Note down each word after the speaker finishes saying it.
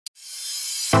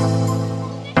Hello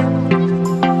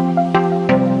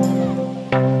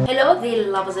dear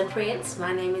lovers and friends,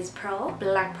 my name is Pearl,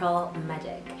 Black Pearl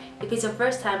Magic. If it's your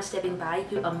first time stepping by,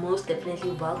 you are most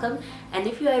definitely welcome, and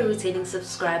if you are a returning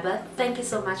subscriber, thank you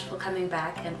so much for coming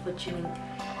back and for tuning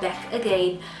back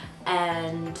again.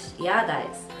 And yeah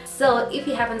guys, so if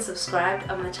you haven't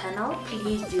subscribed on my channel,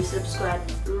 please do subscribe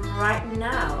right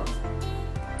now.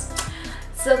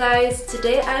 So guys,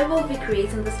 today I will be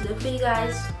creating this look for you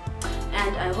guys,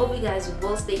 and I hope you guys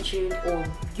will stay tuned, or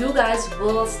you guys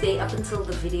will stay up until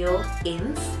the video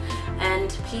ends. And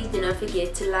please do not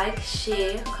forget to like,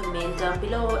 share, comment down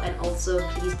below, and also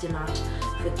please do not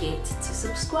forget to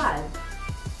subscribe.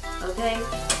 Okay,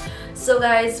 so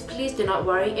guys, please do not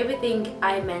worry, everything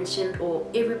I mentioned or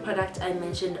every product I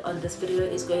mentioned on this video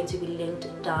is going to be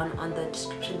linked down on the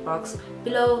description box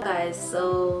below guys.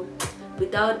 So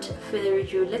without further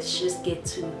ado, let's just get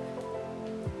to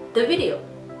the video.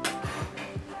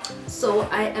 So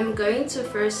I am going to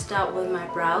first start with my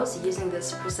brows using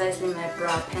this Precisely My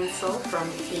Brow pencil from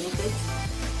Benefit,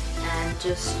 and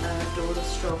just draw the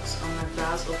strokes on my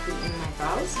brows or fill in my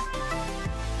brows.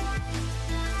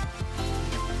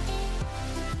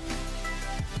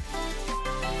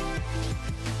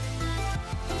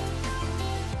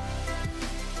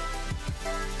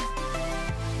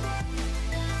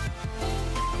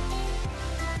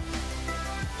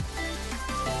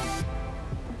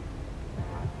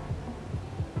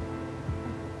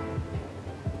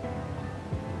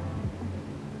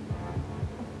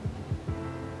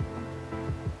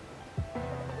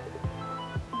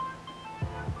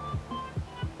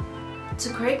 To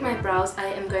correct my brows, I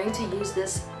am going to use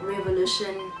this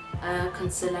Revolution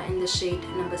concealer in the shade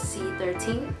number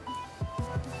C13.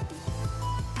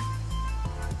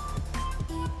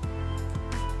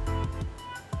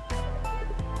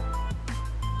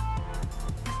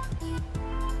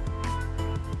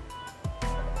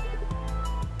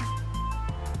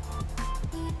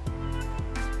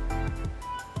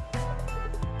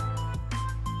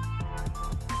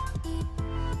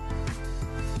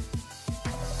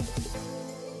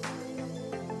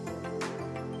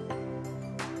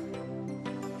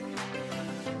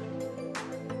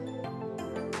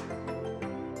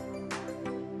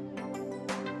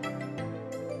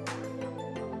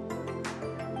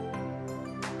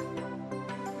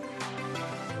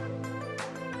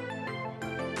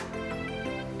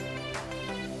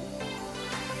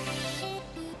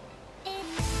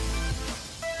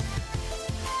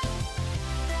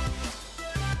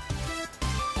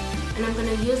 And I'm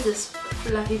going to use this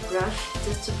fluffy brush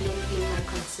just to blend in my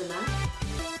concealer.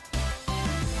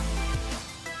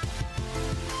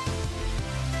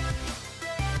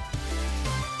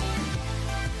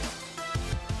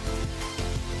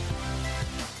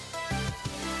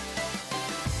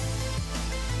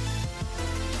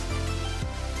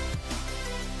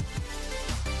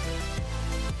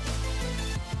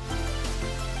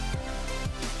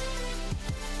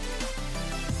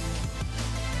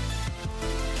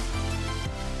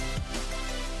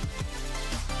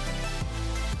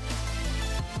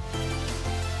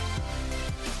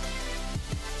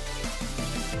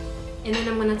 And then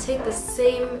I'm going to take the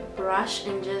same brush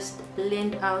and just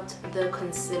blend out the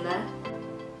concealer.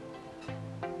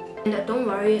 And don't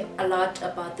worry a lot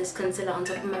about this concealer on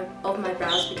top of my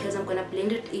brows, because I'm going to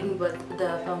blend it in with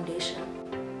the foundation.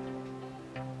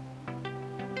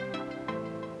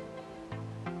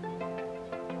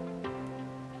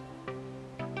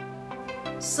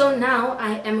 So now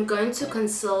I am going to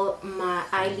conceal my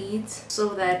eyelids so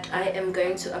that I am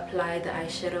going to apply the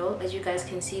eyeshadow. As you guys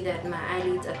can see that my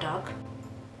eyelids are dark.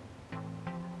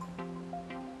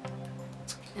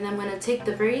 And I'm going to take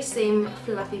the very same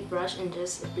fluffy brush and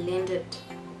just blend it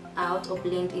out, or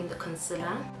blend in the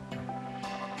concealer.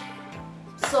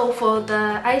 So for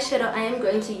the eyeshadow, I am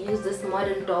going to use this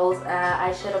Modern dollz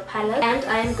eyeshadow palette, and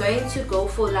I am going to go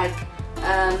for like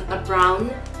a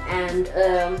brown and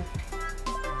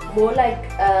more like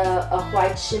a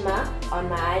white shimmer on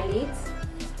my eyelids.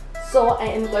 So I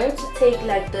am going to take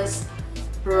like this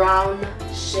brown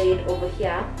shade over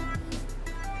here,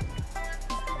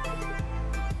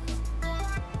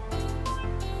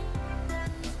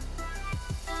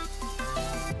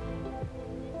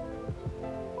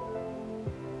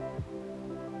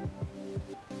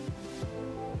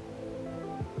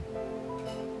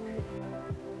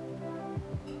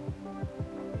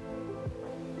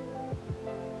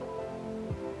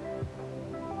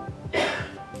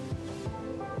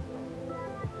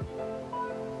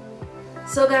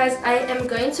 So guys, I am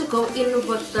going to go in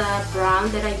with the brown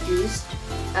that I used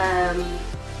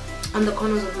on the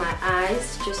corners of my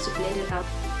eyes just to blend it out.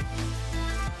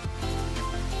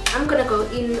 I'm gonna go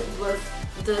in with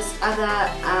this other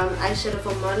eyeshadow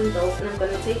from dollz, and I'm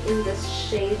gonna take in this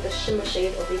shade, the shimmer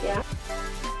shade over here.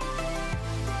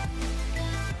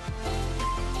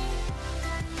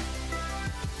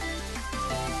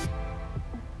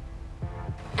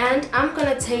 And I'm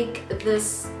gonna take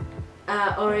this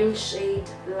orange shade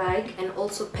like and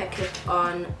also pack it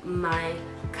on my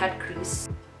cut crease.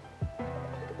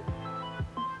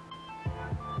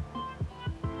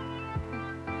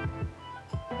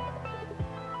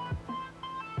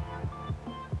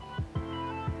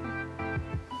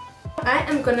 I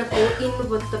am gonna go in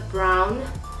with the brown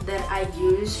that I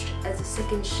used as a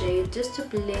second shade just to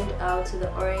blend out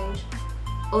the orange,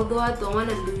 although I don't want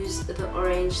to lose the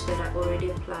orange that I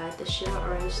already applied, the shimmer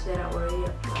orange that I already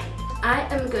applied. I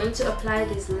am going to apply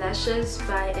these lashes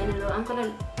by Enelo. I'm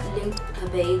gonna link a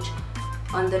page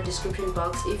on the description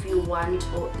box if you want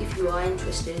or if you are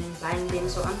interested in buying them,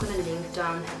 so I'm gonna link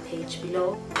down her page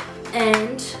below.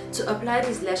 And to apply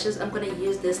these lashes, I'm gonna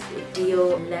use this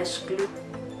Dio lash glue.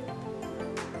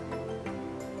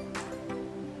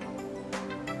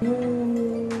 Oh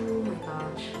my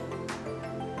gosh,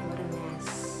 what a mess.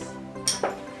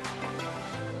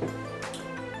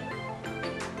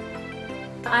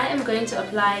 I am going to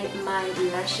apply my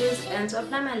lashes, and to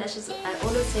apply my lashes I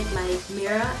always take my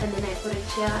mirror and then I put it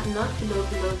here, not below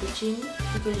the chin,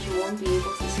 because you won't be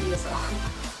able to see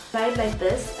yourself. Apply it like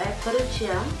this, I put it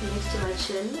here next to my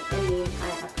chin and then I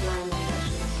apply my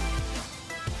lashes.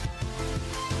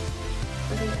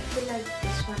 Okay, I feel like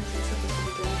this one is supposed to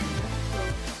be going here.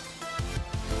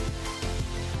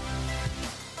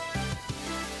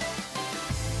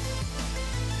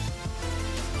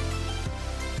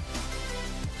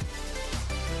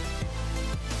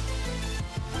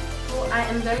 I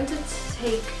am going to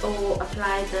take or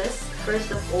apply this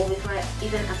first of all before I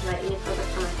even apply any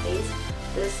product on my face.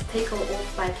 This Take All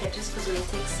Off by Catrice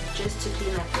Cosmetics, just to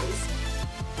clean my face.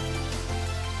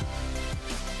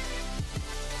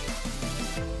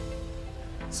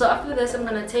 So after this, I'm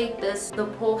gonna take this, the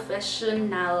Pore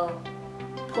Fessional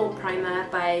Pore Primer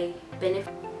by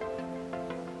Benefit.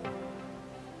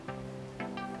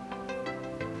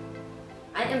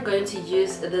 I am going to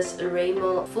use this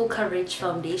Rimmellondon Full Coverage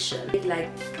Foundation, like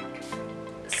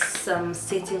some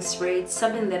setting spray,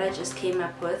 something that I just came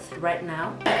up with right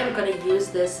now. I am going to use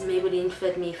this Maybelline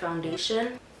Fit Me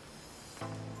foundation.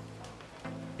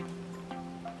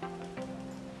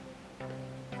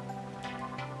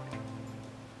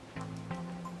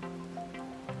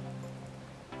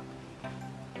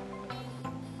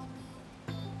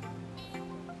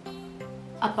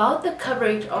 About the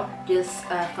coverage of this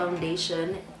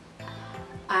foundation,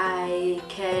 I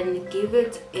can give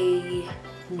it a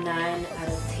 9 out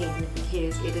of 10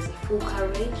 because it is a full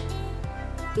coverage.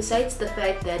 Besides the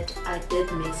fact that I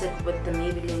did mix it with the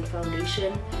Maybelline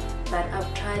foundation, but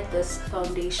I've tried this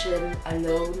foundation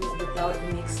alone without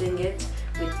mixing it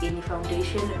with any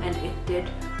foundation, and it did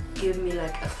give me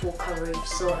like a full coverage,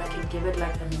 so I can give it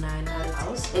like a 9 out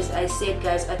of 10. As I said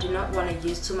guys, I do not want to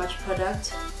use too much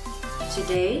product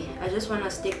today. I just want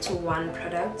to stick to one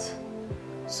product,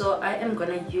 so I am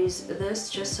gonna use this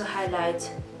just to highlight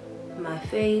my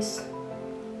face,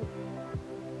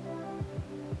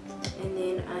 and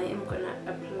then I am gonna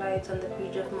apply it on the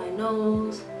bridge of my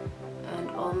nose and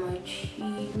on my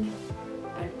chin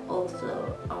and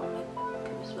also on my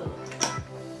neck as well.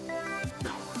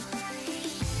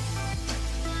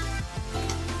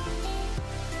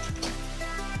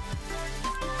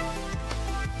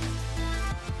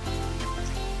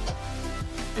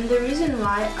 And the reason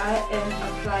why I am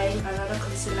applying a lot of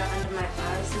concealer under my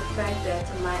eyes is the fact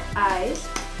that my eyes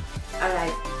are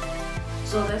like,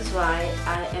 so that's why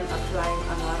I am applying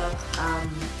a lot of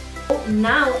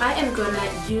now I am gonna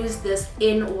use this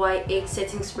NYX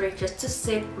setting spray just to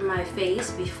set my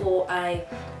face before I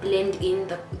blend in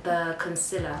the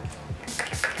concealer.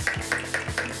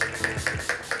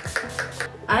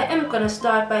 I am gonna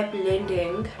start by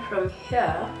blending from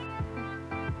here.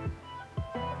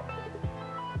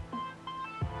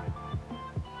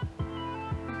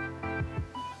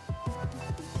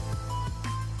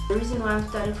 The reason why I'm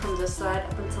starting from this side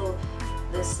up until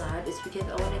this side is because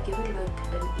I want to give it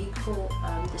like an equal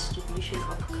distribution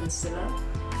of concealer.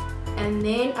 And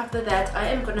then after that, I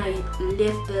am gonna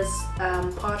let this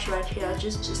part right here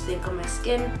just stick on my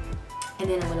skin, and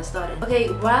then I'm gonna start it. Okay,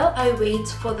 while I wait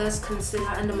for this concealer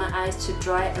under my eyes to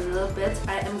dry a little bit,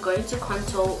 I am going to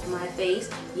contour my face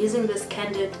using this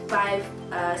Candid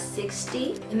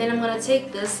 560, and then I'm gonna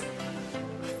take this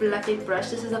fluffy brush.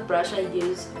 This is a brush I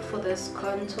use for this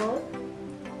contour,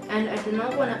 and I do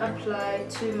not want to apply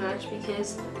too much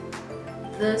because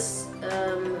this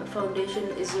foundation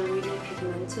is really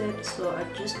pigmented, so I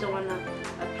just don't want to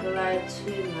apply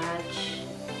too much.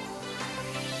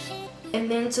 And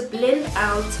then to blend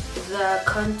out the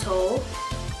contour,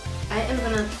 I am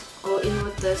gonna go in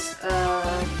with this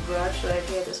brush right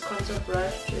here, this contour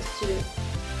brush,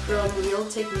 from Real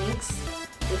Techniques.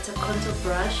 It's a contour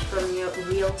brush from your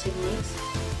Real Techniques.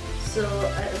 So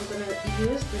I am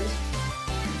gonna use this.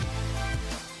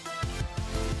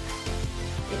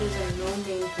 It is a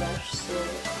no-name brush, so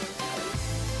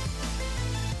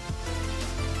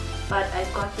but I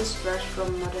got this brush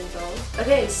from Modern Dollz.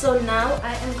 Okay, so now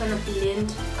I am gonna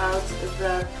blend out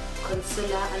the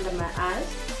concealer under my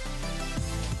eyes.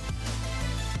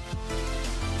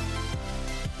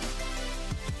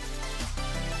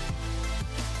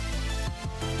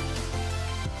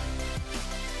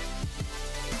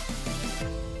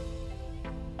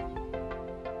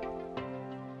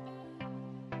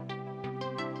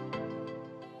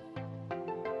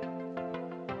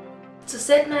 To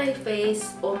set my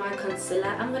face or my concealer,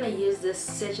 I'm gonna use this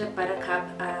SACHA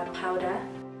Buttercup powder.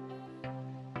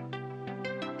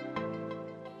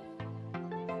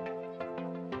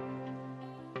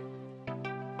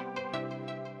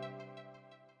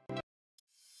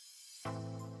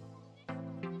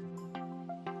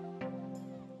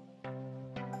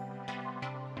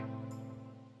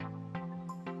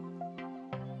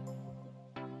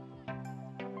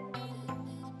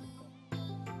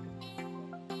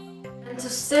 And to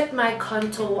set my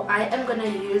contour, I am gonna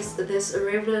use this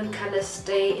Revlon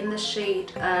colorstay in the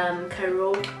shade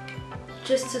Caro,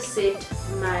 just to set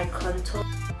my contour.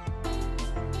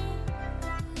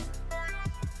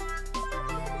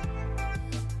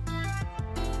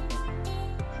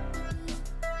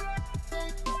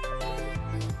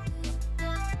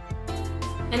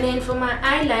 And then for my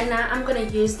eyeliner, I'm gonna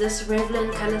use this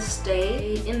Revlon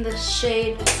colorstay in the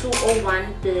shade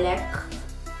 201 Black.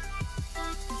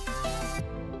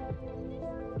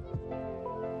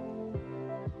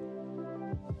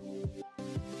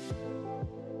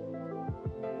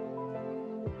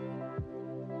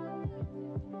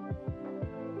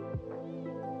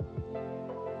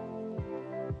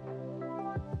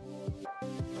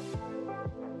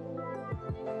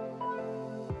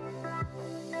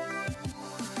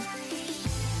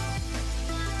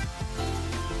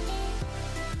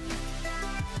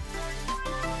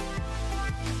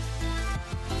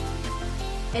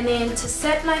 And then to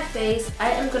set my face, I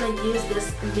am gonna use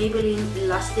this Maybelline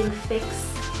Lasting Fix.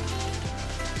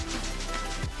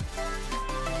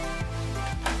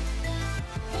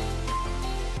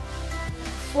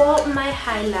 For my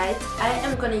highlight, I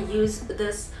am gonna use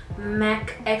this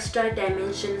MAC Extra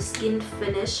Dimension Skin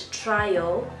Finish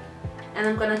Trio, and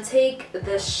I'm gonna take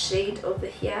the shade over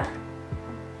here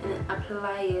and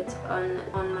apply it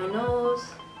on my nose,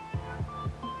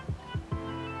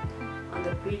 on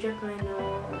the bridge of my nose.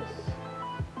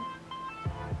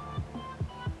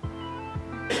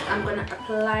 I'm gonna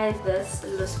apply this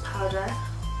loose powder,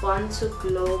 Born to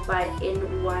Glow by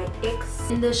NYX,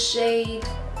 in the shade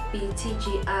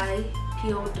BTGI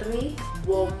PO3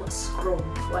 Warm Scrum.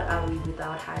 What are we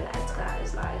without highlights,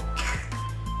 guys? Like,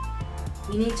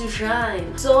 we need to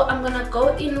shine. So I'm gonna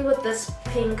go in with this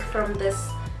pink from this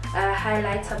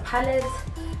highlighter palette,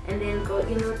 and then go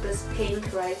in with this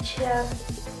pink right here.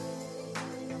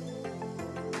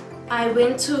 I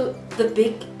went to the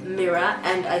big mirror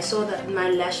and I saw that my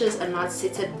lashes are not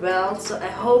seated well, so I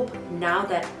hope now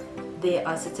that they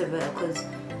are seated well, because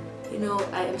you know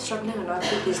I am struggling a lot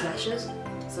with these lashes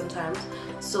sometimes,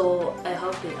 so I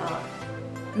hope they are.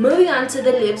 Moving on to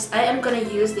the lips, I am gonna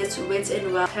use this Wet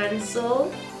n Wild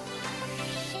pencil.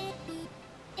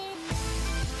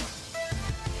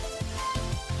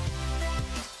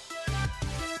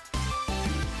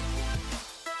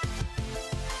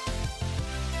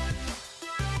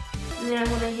 And then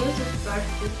I'm gonna use this brush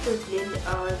just to blend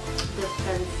out the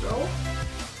pencil.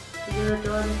 You don't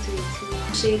want it to be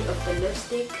too shade of the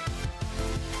lipstick.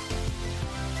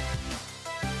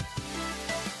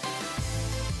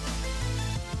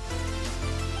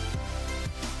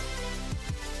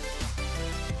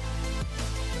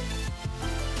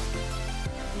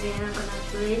 Then I'm gonna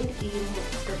blend in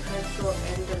the pencil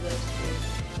and the lipstick.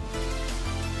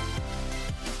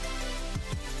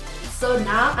 So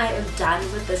now I am done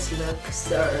with this look,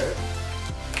 so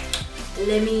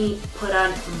let me put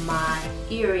on my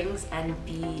earrings and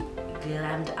be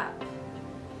glammed up.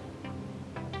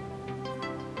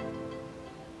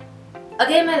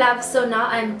 Okay my love, so now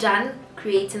I'm done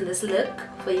creating this look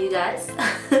for you guys.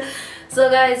 So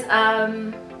guys,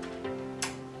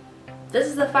 this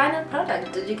is the final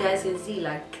product that you guys can see.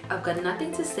 Like, I've got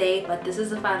nothing to say, but this is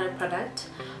the final product.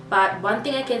 But one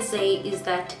thing I can say is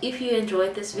that if you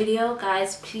enjoyed this video,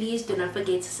 guys, please do not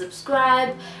forget to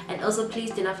subscribe, and also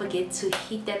please do not forget to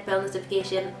hit that bell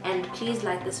notification, and please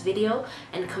like this video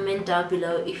and comment down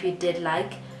below if you did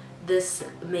like this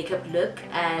makeup look,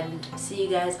 and see you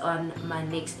guys on my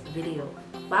next video.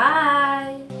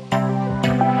 Bye.